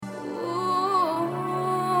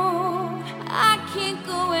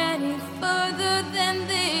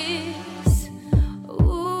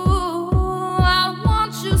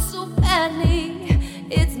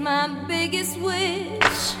biggest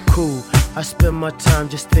wish. Cool, I spend my time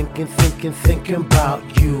just thinking about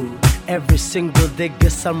you. Every single day,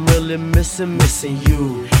 guess I'm really missing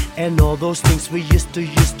you. And all those things we used to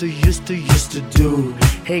do.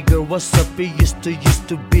 Hey girl, what's up? It used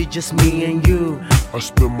to be just me and you. I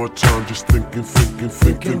spend my time just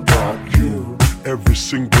thinking about you. Every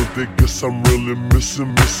single day, guess I'm really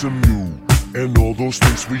missing you. And all those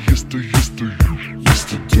things we used to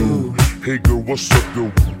do. Hey girl, what's up,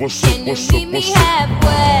 girl? What's up, Can you what's up, meet me what's up?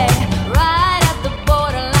 halfway? Right at the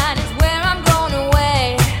borderline is where I'm going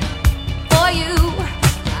away. For you,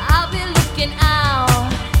 I'll be looking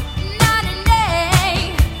out night and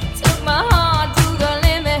day. Took my heart to the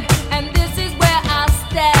limit, and this is where I'll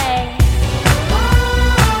stay.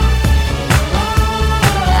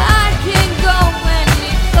 I can't go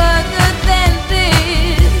any further than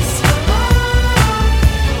this.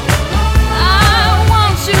 I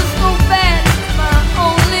want you so bad, it's my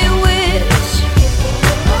only wish.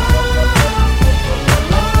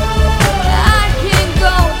 I can't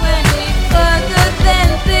go any further than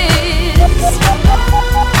this.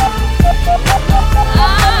 I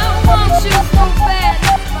want you so bad,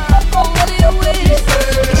 it's my only wish.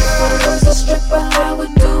 If I was a stripper, I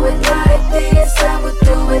would do it like this. I would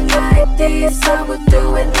do it like this. I would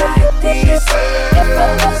do it like this. If I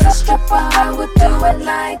was a stripper, I would do it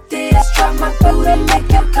like this. Drop my booty, make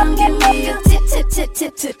you come give me a tip.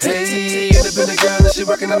 Hey, independent girl and she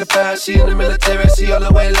working on the fire. She in the military, she all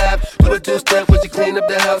the way live. Do a two-step when she clean up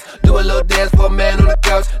the house. Do a little dance for a man on the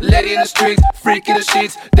couch. Lady in the streets, freak in the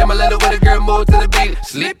sheets. Damn, I let her when a girl move to the beat.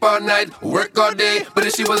 Sleep all night, work all day. But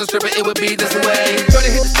if she was a stripper, it would be this way. Try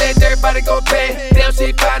to hit the stage, everybody gon' pay. Damn,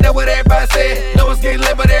 she find out what everybody say. No one's getting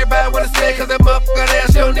lit, but everybody wanna say. Cause that motherfucker there,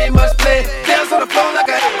 she don't need much play. Dance on the phone like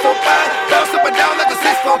a for five. Bounce up and down like a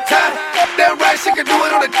 6-4 tie. Damn right, she can do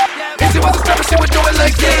it on the. If she was a stripper, she would do it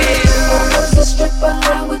like this. If I was a stripper,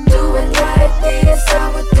 I would do it like this. I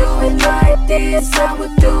would do it like this. I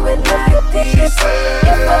would do it like this. If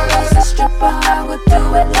I was a stripper, I would do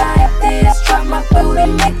it like this. Drop my booty,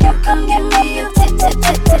 make you come give me a tip.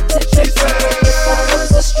 If I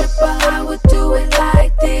was a stripper, I would do it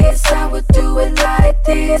like this. I would do it like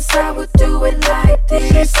this. I would do it like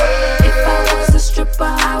this. If I was a stripper,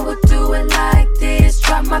 I would do it like this.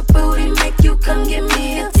 Drop my booty, make you come give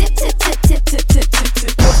me a tip.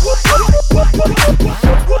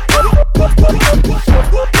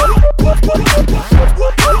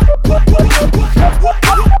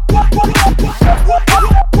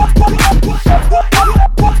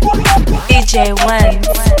 DJ Wens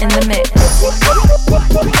in the mix.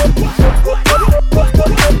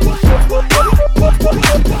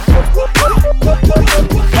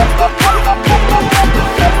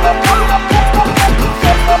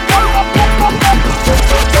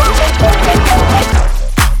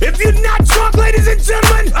 If you're not drunk, ladies and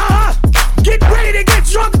gentlemen, get ready to get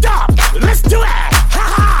drunked up. Let's do it.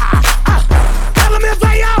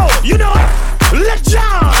 LMFAO, you know it. Let's go.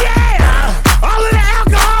 Yeah. All of the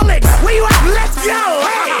alcoholics, where you at? Let's go.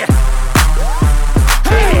 Hey.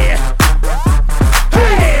 Hey.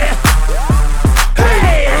 Hey. Hey.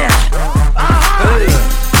 Hey.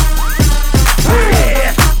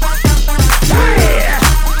 Hey.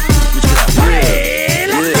 Hey.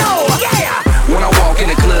 Let's go. Yeah. When I walk in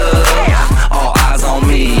the club, all eyes on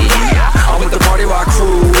me. I'm with the party rock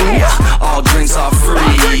crew, all drinks are free.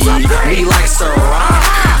 We like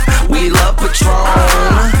Ciroc, we love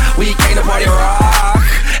Patron. We came to party rock,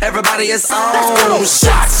 everybody is on.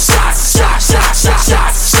 Shots, shots, shots, shots, shots,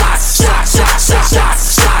 shots, shots, shots, shots, shots,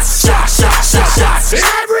 shots, shots, shots, shots, shots, shots.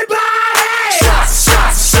 Everybody! Shots,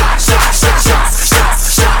 shots, shots, shots, shots, shots, shots,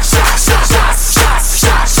 shots, shots, shots, shots, shots,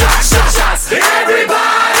 shots, shots, shots, shots.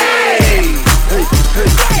 Everybody!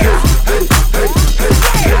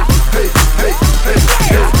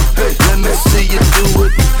 Let me see you do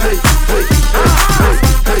it. Hey, hey, hey,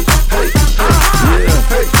 hey, hey,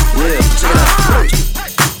 hey, yeah, check it out.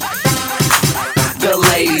 The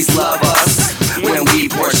ladies love us when we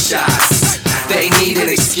pour shots. They need an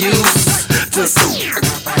excuse to smoke.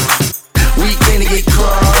 We finna get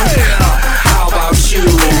crunk. How about you?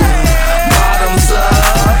 Bottoms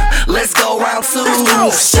up. Let's go round two.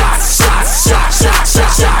 Shots, shots, shots, shots, shots,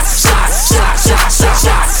 shots, shots, shots, shots, shots,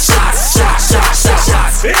 shots, shots, shots, shots, shots,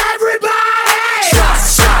 shots. Everybody!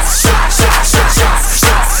 Shots, shots, shots, shots, shots, shots,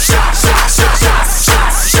 shots, shots, shots, shots, shots,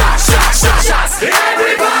 shots, shots, shots, shots, shots.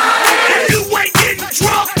 Everybody! If you ain't getting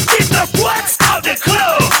drunk, get the butts out the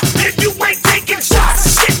club. If you ain't taking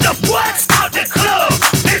shots, get the butts out the club.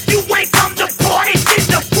 If you ain't come to party, get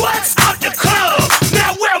the butts out the club.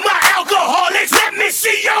 Now where my alcoholics? Let me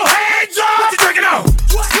see your hands up. What you drinking on?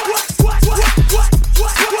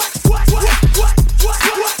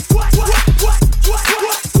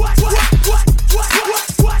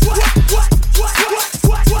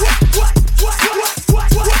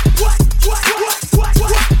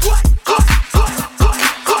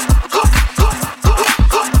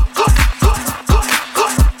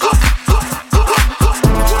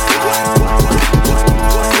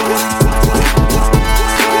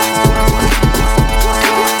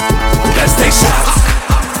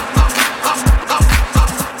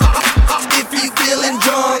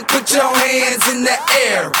 hands in the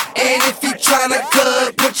air. And if you tryna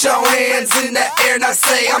cut, put your hands in the air. Now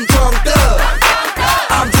say I'm drunk up,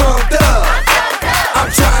 I'm drunk up,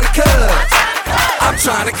 I'm tryna cut, I'm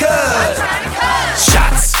tryna cut.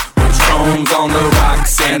 Shots, Patron's on the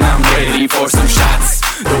rocks and I'm ready for some shots.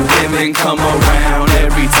 The women come around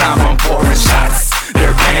every time I'm pouring shots.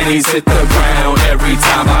 Their panties hit the ground every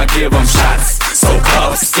time I give them shots. So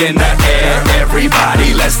cuffs in the air,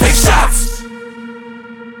 everybody, let's take shots.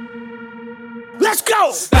 Let's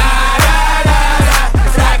go!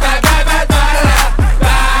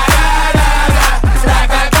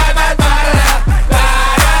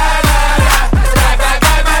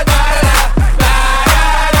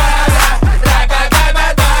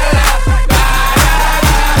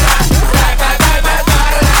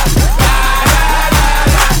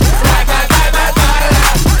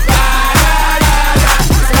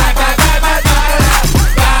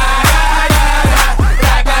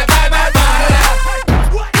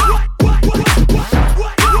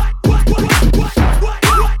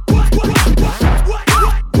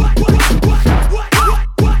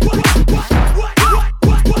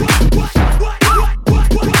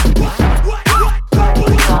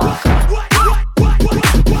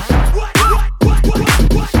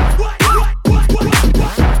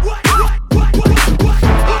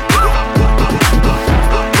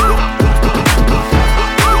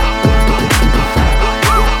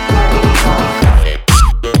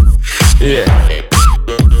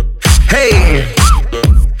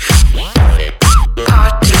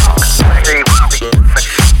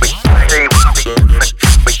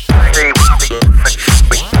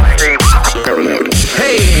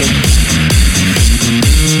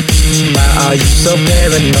 Are you so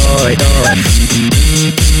paranoid?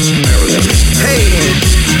 Hey,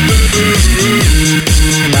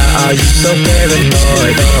 now are you so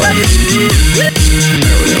paranoid? Are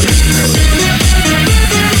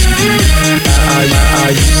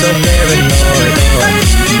you so paranoid?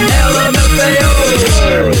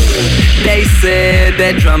 They said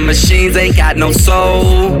that drum machines ain't got no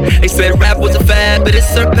soul. They said rap was a fad, but it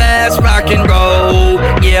surpassed rock and roll.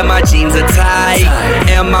 Yeah, my jeans are tight,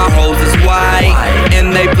 and my hose is white,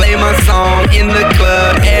 and they play my song in the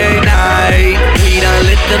club every night. We done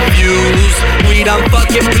lit the fuse, we done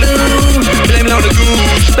fucking blew. Blame it on the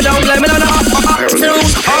goose, but don't blame it on the tune.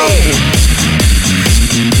 Oh.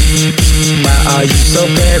 Why are you so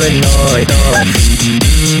paranoid?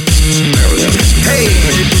 Hey,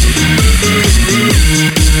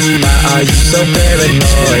 why are you so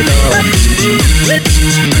paranoid?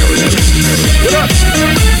 What up?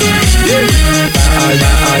 Why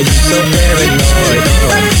are you so paranoid?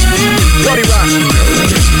 Party rock.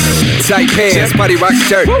 Tight pants, party rock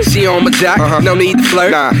shirt. She on my jock, no need to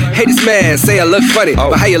flirt. Haters mad, say I look funny,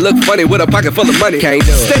 but how you look funny with a pocket full of money? Can't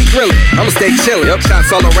do it. Stay grillin', I'ma stay chillin'.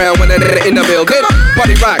 Shots all around when I'm in the building.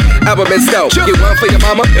 Party rock, album and stove. Get one for your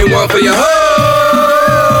mama and one for your hoe.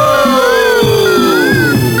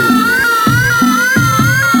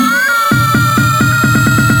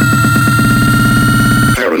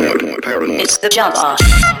 It's the jump off.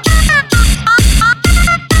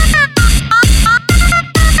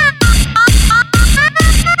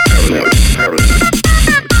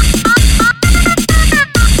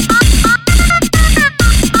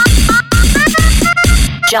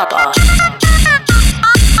 Jump off.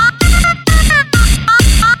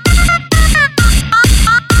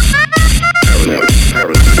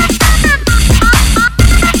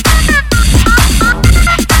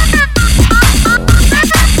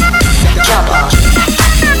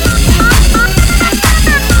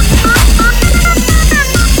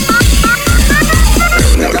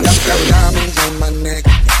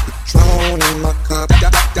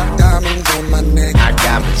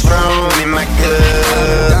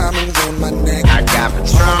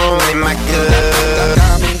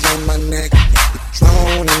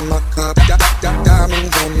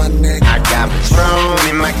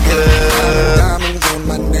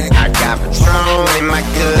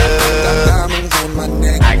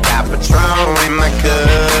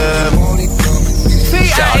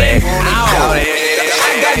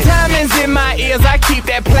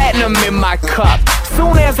 In my cup.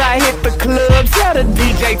 Soon as I hit the club, tell the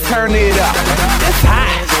DJ turn it up. It's hot,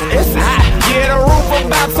 it's hot. Yeah, the roof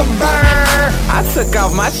about to burn. I took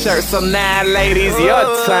off my shirt, so now ladies,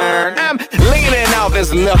 your turn. I'm leaning off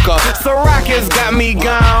this liquor, so Rockets got me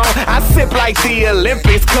gone. I sip like the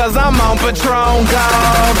Olympics, cause I'm on Patron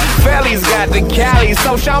gone. Felly's got the Cali,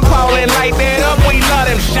 so Sean Paulin light that up. We love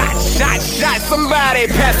them shots, shots, shots. Somebody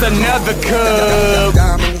pass another cup.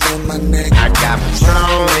 Diamonds on my neck. I got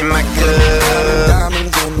Patron in my cup.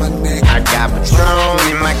 Diamonds on my neck. I got Patron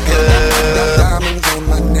in my cup.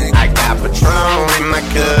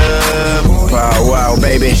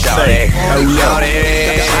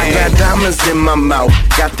 I got diamonds in my mouth,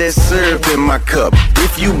 got that syrup in my cup.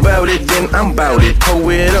 If you bout it, then I'm bout it.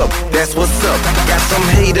 Pour it up, that's what's up. Got some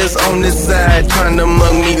haters on this side trying to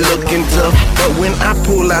mug me looking tough. But when I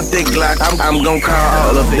pull out that Glock, I'm gon' call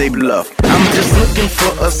all of they bluff. I'm just looking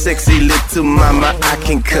for a sexy little mama I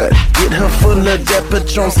can cut. Get her full of that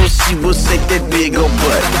Patron so she will shake that big old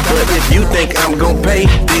butt. But if you think I'm gon' pay,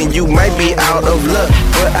 then you might be out of luck.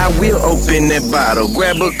 But I will open that bottle,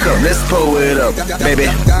 grab a cup, let's pour it up, baby.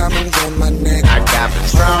 I got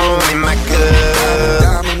Patron in my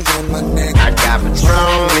cup. I got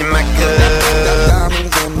Patron in my cup.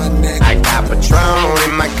 I got Patron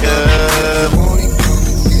in my cup.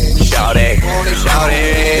 Shawty,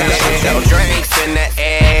 no drinks in the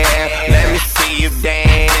air. Let me see you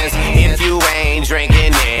dance. If you ain't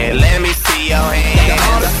drinking it, let me see your hands.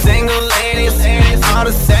 All the single ladies, all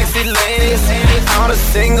the sexy ladies, all the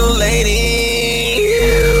single ladies.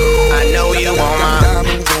 I know you want my.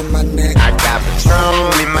 I got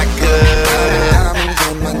Patron in my cup.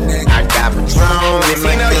 I got Patron in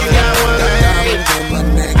my cup.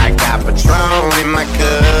 I got Patron in my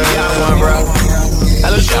cup. You got one, bro.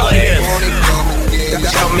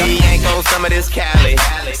 Show me yank on some of this Cali.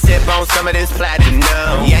 Sip on some of this platinum.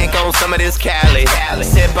 Yank on some of this Cali.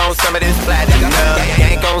 Sip on some of this platinum.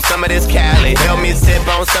 Yank on some of this Cali. Help me sip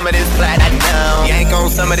on some of this platinum. Yank on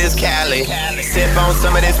some of this Cali. Sip on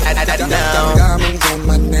some of this platinum.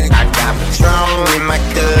 I got Patron in my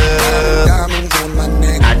cup.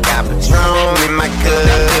 I got Patron in my cup.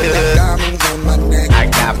 I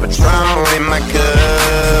got Patron in my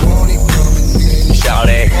cup.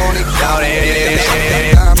 Shawty, shawty.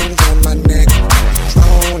 Diamonds on my neck,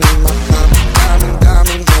 Patron in my cup.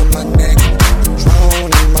 Diamonds on my neck,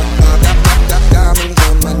 Patron in my cup. Diamonds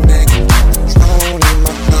on my neck, Patron in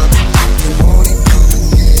my cup.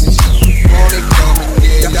 You want it, come and get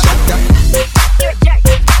it. You want it, come and get it. You're Jack,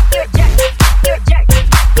 you're Jack, you're Jack, you're Jack, you're Jack,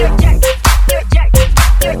 you're Jack, you're Jack, you're Jack,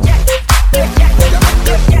 you're Jack, you're Jack, you're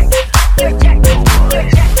Jack, you're Jack, you're Jack, you're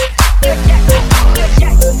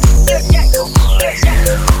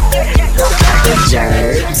Jack, you're Jack.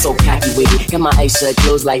 I'm so cocky with it. Got my eyes shut,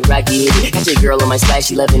 closed like Rocky. Got your girl on my splash,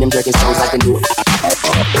 she loving them jerking songs like a new.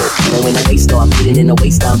 And when the bass start beating in the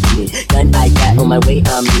waist, I'm beating. Gun I got on my way,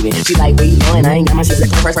 I'm leaving. She like, where you going? I ain't got my shit.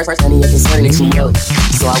 First, none of your concern, and she knows.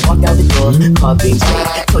 So I walked out the door, called Big J.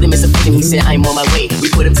 Told him it's a fucking, he said I'm on my way.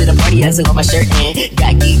 We put him to the party, I took off my shirt and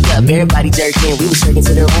got geeked up. Everybody jerking, we was jerking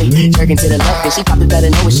to the right, jerking to the left. And she popped it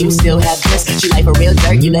better know when she was still half dressed. She like a real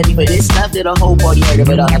jerk, you let me for this stuff. Did a whole party hurt her,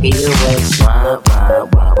 but all I could hear was wow.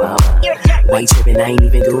 Why you trippin'? I ain't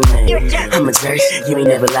even doing nothing. I'm a jerk, you ain't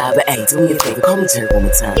never lie, but hey, do me a favor, call me jerk one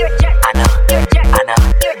more time. I know, I know,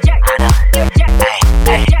 I know, hey,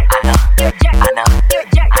 hey, I know, I know,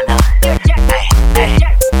 I know, hey, hey,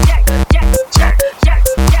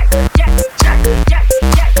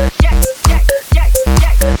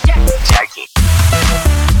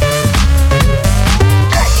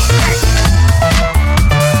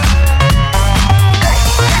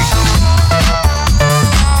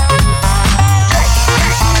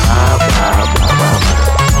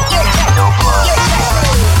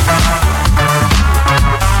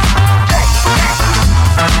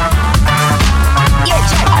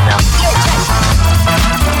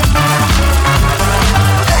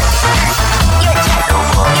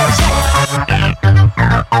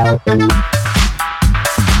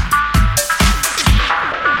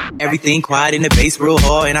 Everything quiet in the bass real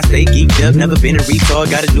hard, and I stay geeked up, never been a retard.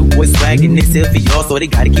 Got a new voice swag and it's here for y'all, so they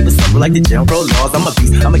gotta keep it simple like the Jim Pro laws. I'm a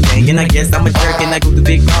beast, I'm a gang, and I guess I'm a jerk, and I go through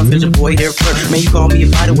big rounds, cause your boy here first. Man, you call me a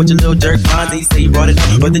fighter with your little jerk lines, and you say you brought it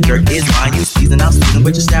up, but the jerk is mine. You season, I'm season,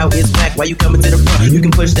 but your style is whack. Why you coming to the front? You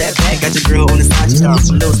can push that back. Got your girl on the side, she started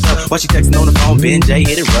some little stuff while she texting on the phone. Ben J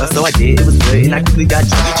hit it rough, so I did, it was good, and I quickly got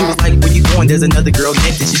drunk. She was like, where you going? There's another girl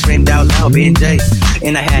next, and she screamed out loud, Ben J,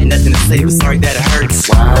 and I had nothing to say, but sorry that it hurts.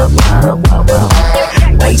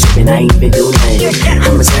 Why you trippin'? I ain't even doing nothing.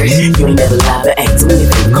 I'm a jerk, you ain't never lie, but hey, do me a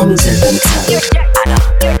favor, call me jerk one more time. I know,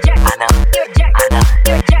 I know, I know,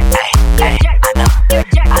 hey, hey, I know, I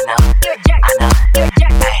know, I know, hey,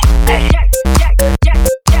 hey.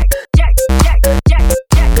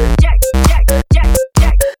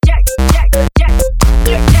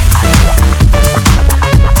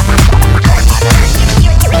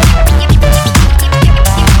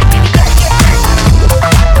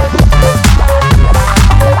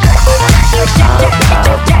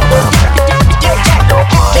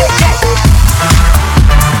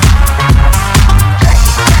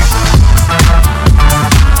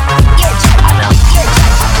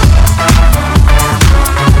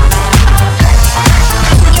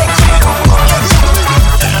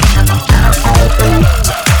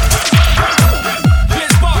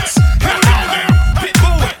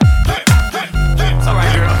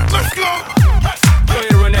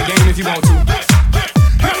 you want to. You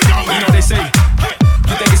know what they say.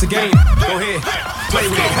 You think it's a game? Go ahead, play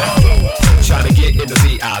with it. Trying to get in the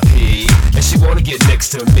VIP, and she wanna get next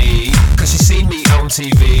to me, cause she seen me on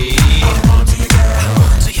TV. I'm on to you, girl.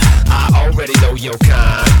 I already know your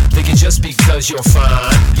kind. Thinking just because you're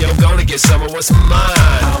fine, you're gonna get some of what's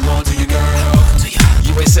mine. I'm on to you, girl.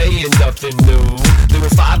 You ain't saying nothing new. There were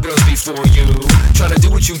 5 girls before you, trying to do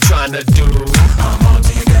what you trying to do. I'm on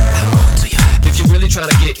to you, girl. If you're really trying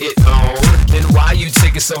to get it on, then why you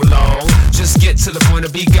taking so long? Just get to the point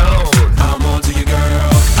and be gone. I'm on to you,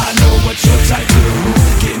 girl. I know what your type do.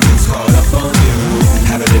 Getting dudes caught up on you,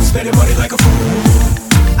 having them spending money like a fool.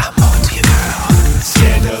 I'm on to you, girl.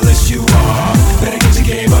 Scandalous you are. Better get your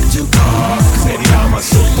game up to par, cause baby I'm a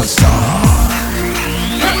superstar.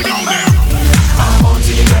 Here we go now. I'm on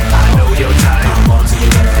to you, girl. I know your type. I'm on to you,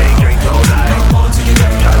 girl. Hey, drink all night. I'm on to you,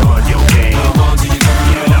 girl. Try to run your game. I'm on to you, girl.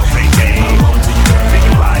 You know fake game. I'm on to you, girl. Think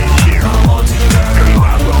you buy and share. I'm on to you, girl. Girl, you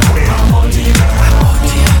might roll with. I'm on to you, girl. I'm on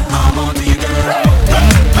to you. I'm on to you, girl.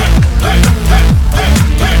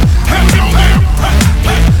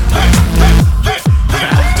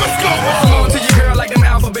 I'm on to you, girl, like them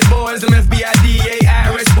alphabet boys, them FBI, DA,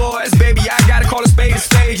 IRS boys. Baby, I gotta call a spade a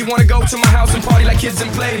spade. You wanna go to my house and party like kids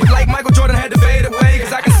and play, but like Michael Jordan had to fade away,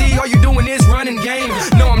 cause I can see all you doing is running game.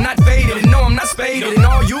 No, I'm not faded, and no, I'm not spaded, and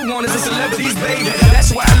all you want is a celebrity's baby.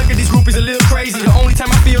 That's why I look at these groupies a little crazy. The only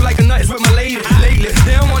time I feel like a nut is with my lady. Lately,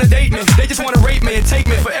 they don't wanna date me, they just wanna rape me and take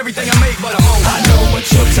me for everything I make, but I'm on. I know what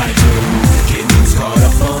your type do. Getting dudes caught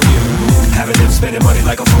up on you, having them spending money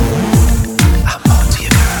like a fool. I'm on to you,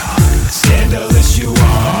 girl. Scandalous you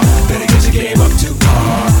are. Better get your game up to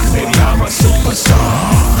par, cause baby I'm a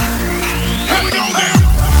superstar. Here we go now.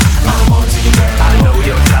 I'm on to you, girl. I know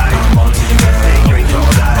your type. I'm on to you, girl. Hey, drink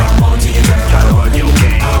all night. I'm on to you, girl. Try to run your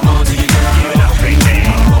game. I'm on to you, girl. You know fake game.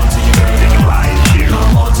 I'm on to you, girl. Think you buy and share.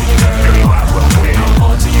 I'm on to you, girl. Girl, you might roll with. I'm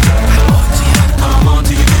on to you, girl. I'm on to you. I'm on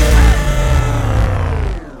to you, girl.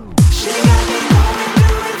 She got me going,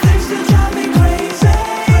 doing things to drive me crazy.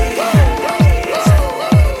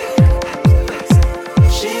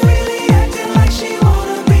 She really acting like she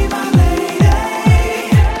wanna be my lady.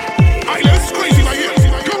 Alright, let's crazy right here.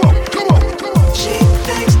 Come on, come on, come on. She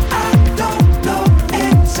thinks I don't know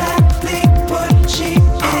exactly what she is.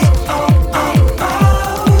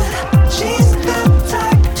 She's the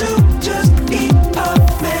type to just eat a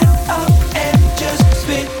man up and just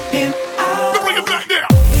spit him out. Bring it back there.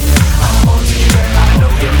 I'm on to you, girl. I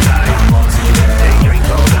know your type. I'm on to you, girl. Hey, drink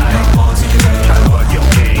all night. I'm on to you, girl. Try to run your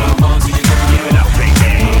game. I'm on to you, girl. You know fake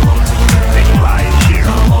game. I'm on to you, girl. Think you buy and share.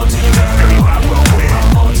 I'm on to you, girl. Girl, you might roll with.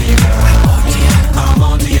 I'm on to you, girl. I'm on to you. I'm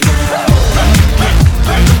on to you, girl.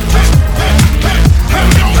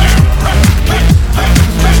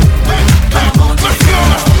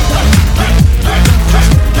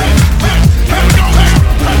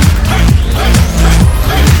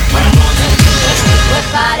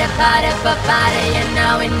 Body, you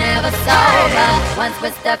know we never sober. Once we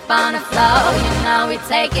step on the floor, you know we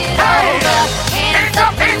take it over. Hands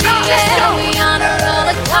up in the air, we on a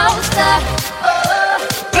roller coaster.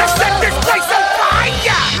 Let's set this place on fire!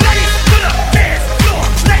 Ladies to the dance floor,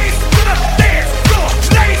 ladies to the dance floor,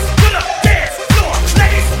 ladies to the dance floor,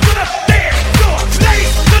 ladies to the dance floor,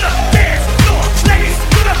 ladies to the dance floor, ladies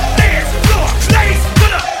to the dance floor, ladies to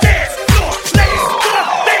the dance floor, ladies to the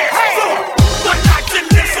dance floor. One night to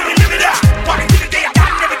live, so we live it up. Party to the day, I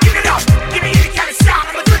gotta never give it up. Give me any kind of shot,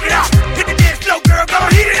 I'ma drink it up. Hit the dance floor, girl,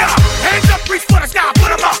 gonna heat it up. Hands up, reach for the sky,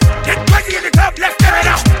 put 'em up.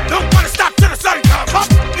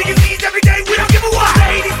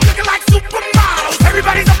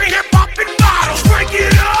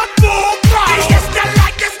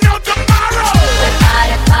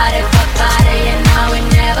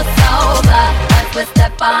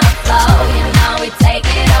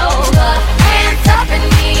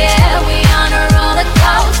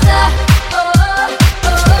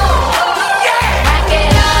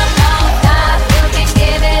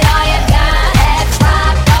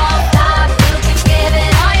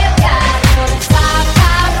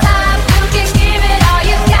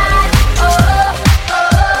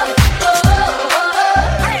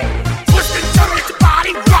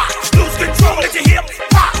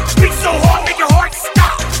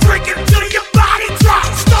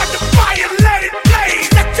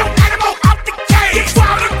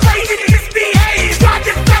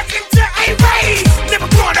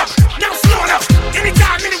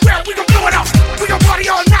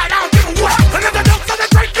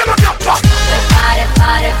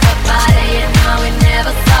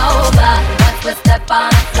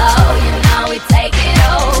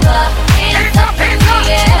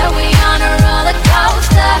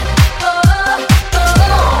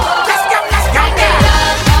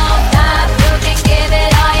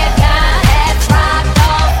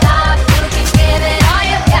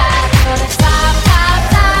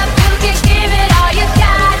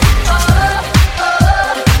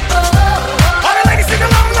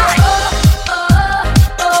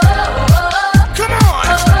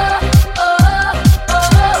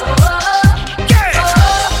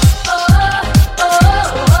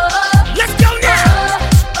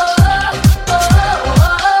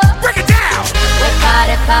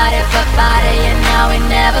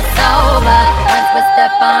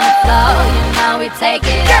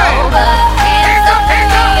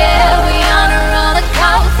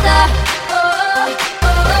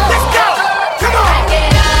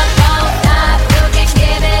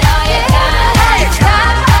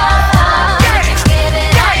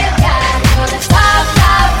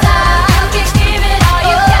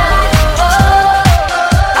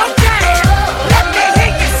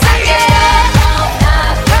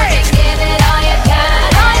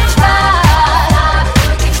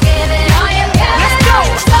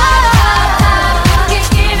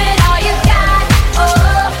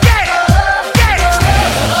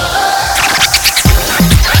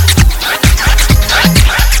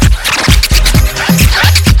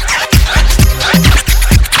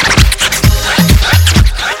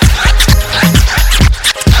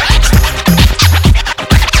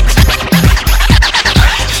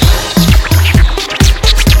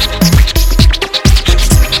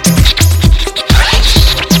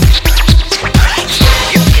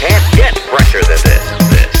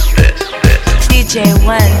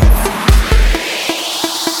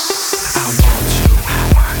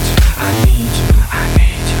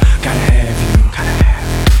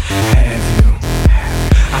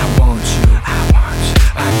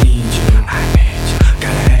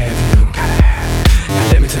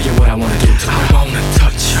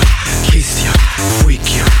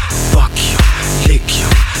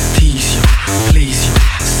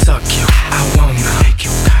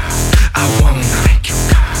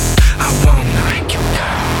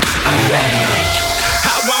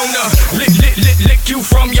 I wanna lick you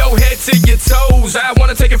from your head to your toes. I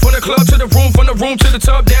wanna take it from the club to the room, from the room to the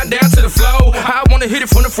tub, down to the floor. I wanna hit it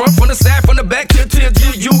from the front, from the side, from the back till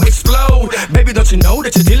you explode. Baby, don't you know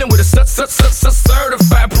that you're dealing with a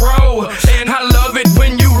certified pro? And I love it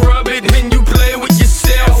when you rub it, when you play with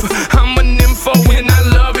yourself. I'm an info and I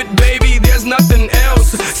love it, baby. There's nothing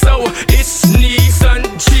else. So it's ni sun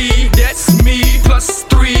chi, that's me plus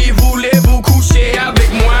 3. Voulez-vous coucher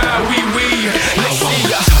avec moi? Oui, oui. Let's see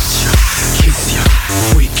ya. Touch you, kiss you,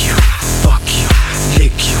 freak you, fuck you,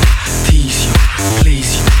 lick you, tease you,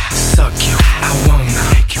 please you, suck you. I wanna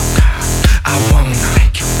make you come. I wanna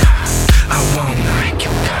make you come. I wanna make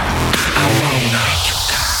you come. I wanna make you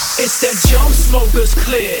come. It's that jump smokers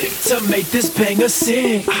click to make this banger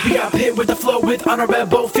sing. We got hit with the flow with on a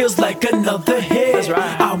rebel, feels like another hit. That's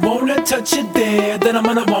right. I wanna touch it there, then I'm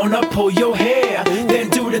gonna wanna pull your hair. Ooh. Then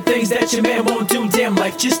do the things that your man won't do. Damn,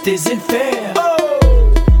 life just isn't fair. Oh.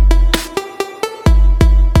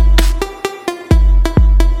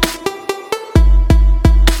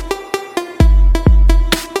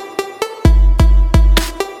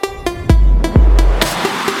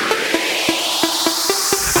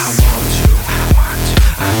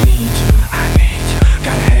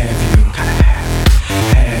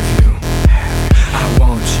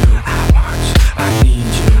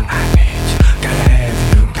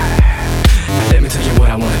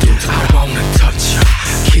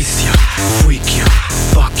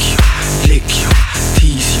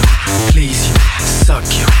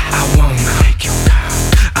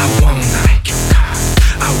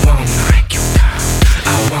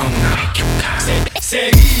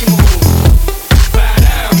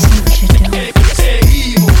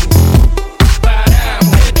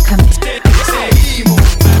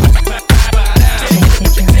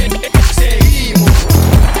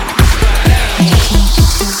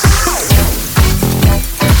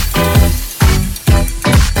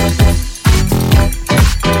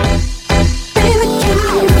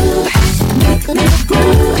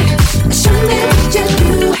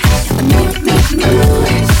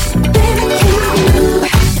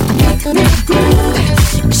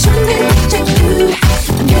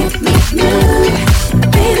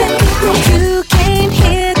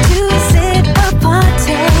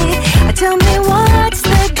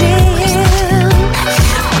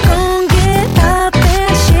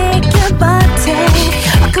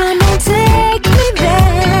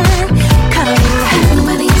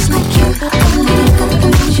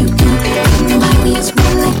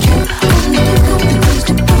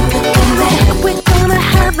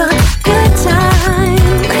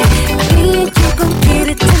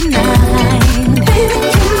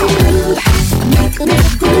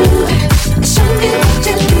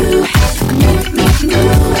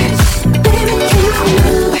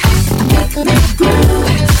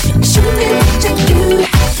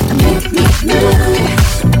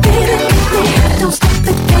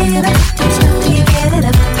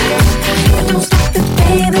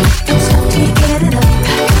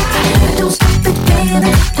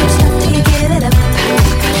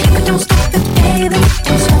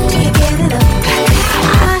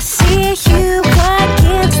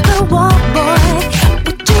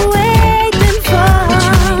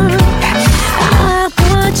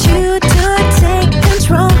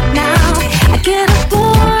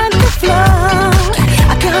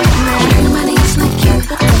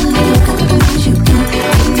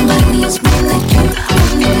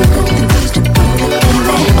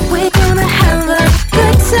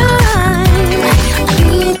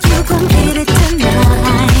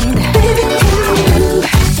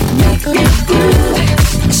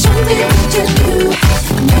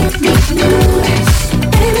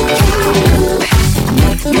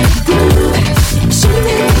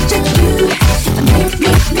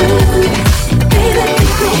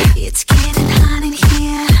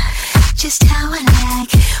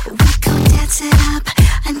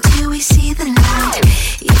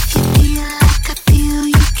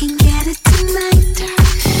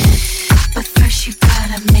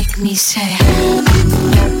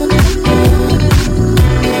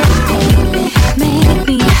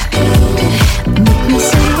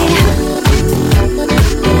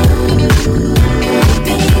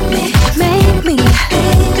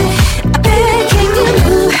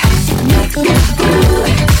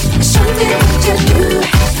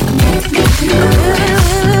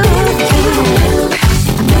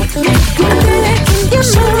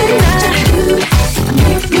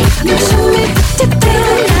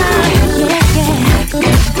 Yeah.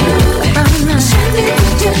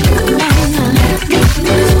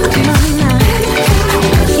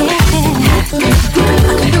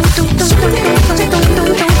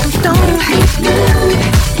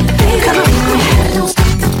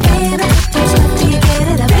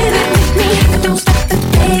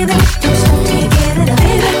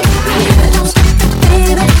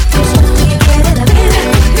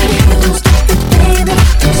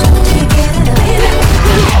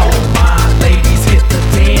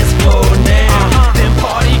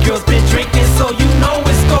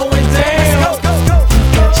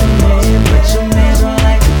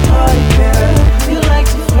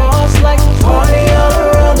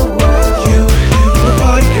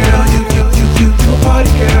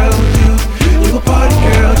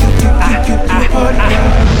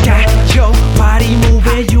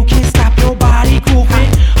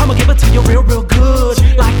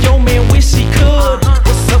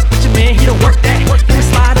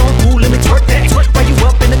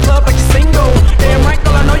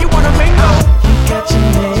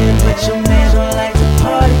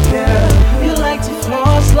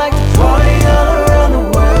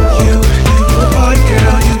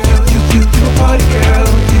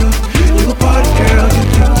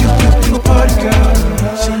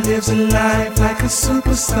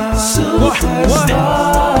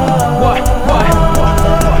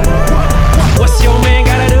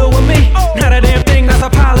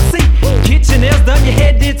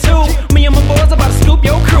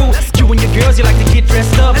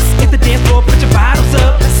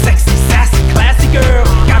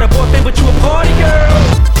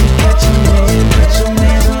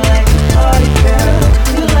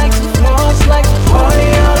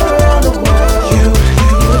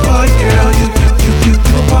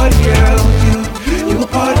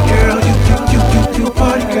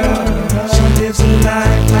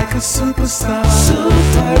 superstar.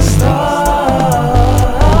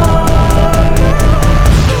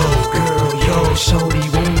 Yo, girl, yo, shorty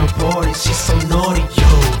wanna party, she's so naughty.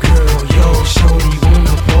 Yo, girl, yo, shorty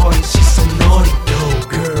wanna party, she's so naughty. Yo,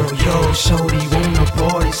 girl, yo, shorty wanna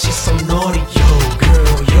party, she's so naughty. Yo,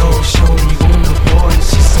 girl, yo, shorty wanna party,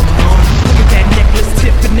 she's so naughty. Look at that necklace,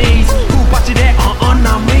 Tiffany's. Who bought you that?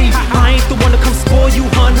 Not me. I ain't the one to come spoil you,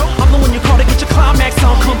 hun. I'm the one you call to get your climax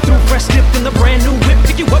on. Come through fresh dipped in the brand new whip.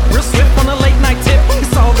 Pick you up real swift on a late night tip.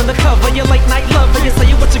 It's all in the cover, your late night lover. You say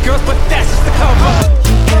you with your girls, but that's just the cover.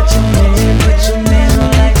 You got your man, but your man don't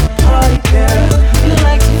like to party, girl. You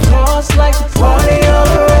like to floss, like to party all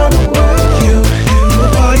around the world. You a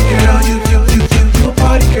party girl. You a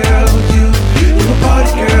party girl. You a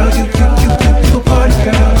party girl. You a party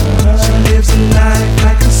girl. She lives a life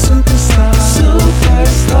like a superstar.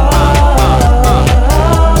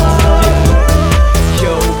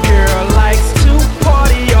 Yo, girl likes to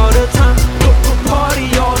party all the time. Party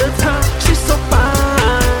all the time. She's so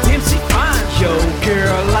fine. Damn, she fine. Yo,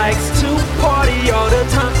 girl likes to party all the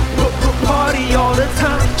time. Party all the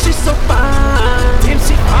time. She's so fine. Damn,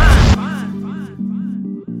 she fine.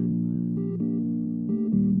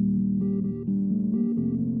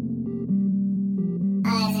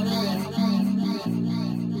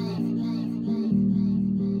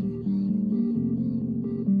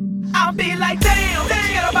 I'll be like, damn,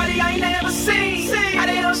 she got a body I ain't never seen. How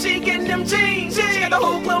the hell she getting them jeans? She got the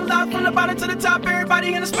whole club locked from the bottom to the top.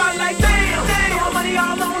 Everybody in the spot like, damn, throwing money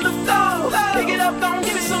all on the floor. Pick it up, gon'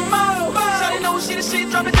 give it some more. Shawty know she the shit,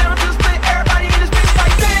 drop it down to the split. Everybody in this bitch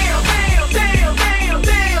like, damn, damn, damn, damn,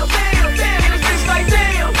 damn, damn, damn. In this bitch like,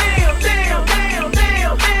 damn, damn, damn, damn,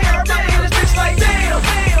 damn, damn. Everybody in this bitch like, damn,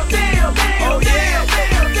 damn, damn, damn, oh yeah,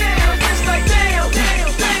 damn, damn. Bitch like, damn, damn,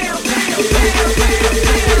 damn, damn,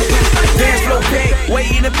 damn. Dance floor big, way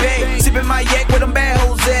in the bag, sipping my yak with them bad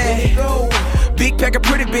hoes at. Big pack of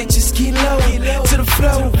pretty bitches, get low to the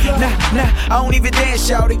flow. Nah, I don't even dance,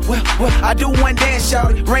 shawty. Well, I do one dance,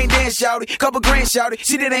 shawty. Rain dance, shawty. Couple grand, shawty.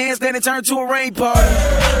 She did a handstand and turned to a rain party.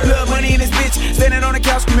 Blood money in this bitch, standing on the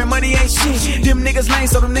couch screaming money ain't shit. Them niggas lame,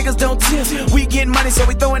 so them niggas don't tip. We getting money, so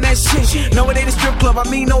we throwing that shit. No, it ain't a strip club, I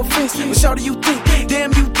mean no offense. But shawty, you think,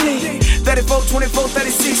 damn, you think. 34, 24,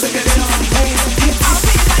 36, look at that. I'll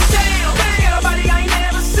be like, damn, she got a body I ain't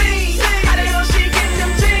never seen. How the hell she getting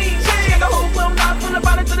them jeans? She got the whole club locked from the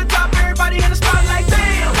bottom to the top. Everybody in the spot like,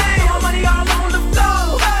 damn, throwing money all on the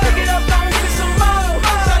floor. Pick it up, gon' give it some more.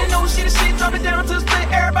 Shawty know she the shit, drop it down to the split.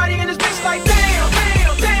 Everybody in this bitch like, damn,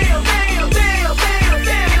 damn, damn, damn, damn, damn,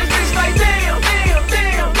 damn. In this bitch like, damn, damn,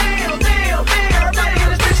 damn, damn, damn, damn. Everybody in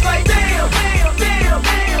this bitch like, damn, damn, damn,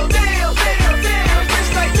 damn, damn, damn, damn. In this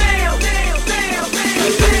bitch like, damn, damn,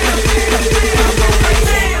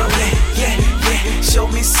 damn, damn, damn. Show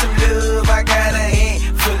me some love, I got a hand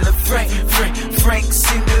full of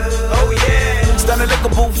Franks in love. Oh yeah, started like a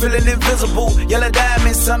boo, feeling invisible. Yellow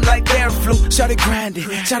diamonds, something like their flu. Shawty grind it,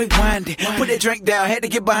 shawty wind it. Put that drink down, had to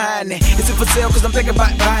get behind it. Is it for sale? Cause I'm thinking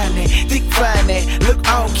about buying it. Thick fine it, look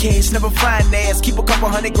all cash, never find ass. Keep a couple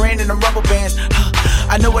 $100 grand in them rubber bands.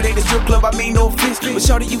 I know it ain't a strip club, I mean no offense. But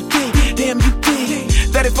shawty, you think, damn, you think.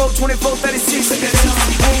 34, 24, 36, look at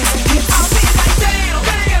that.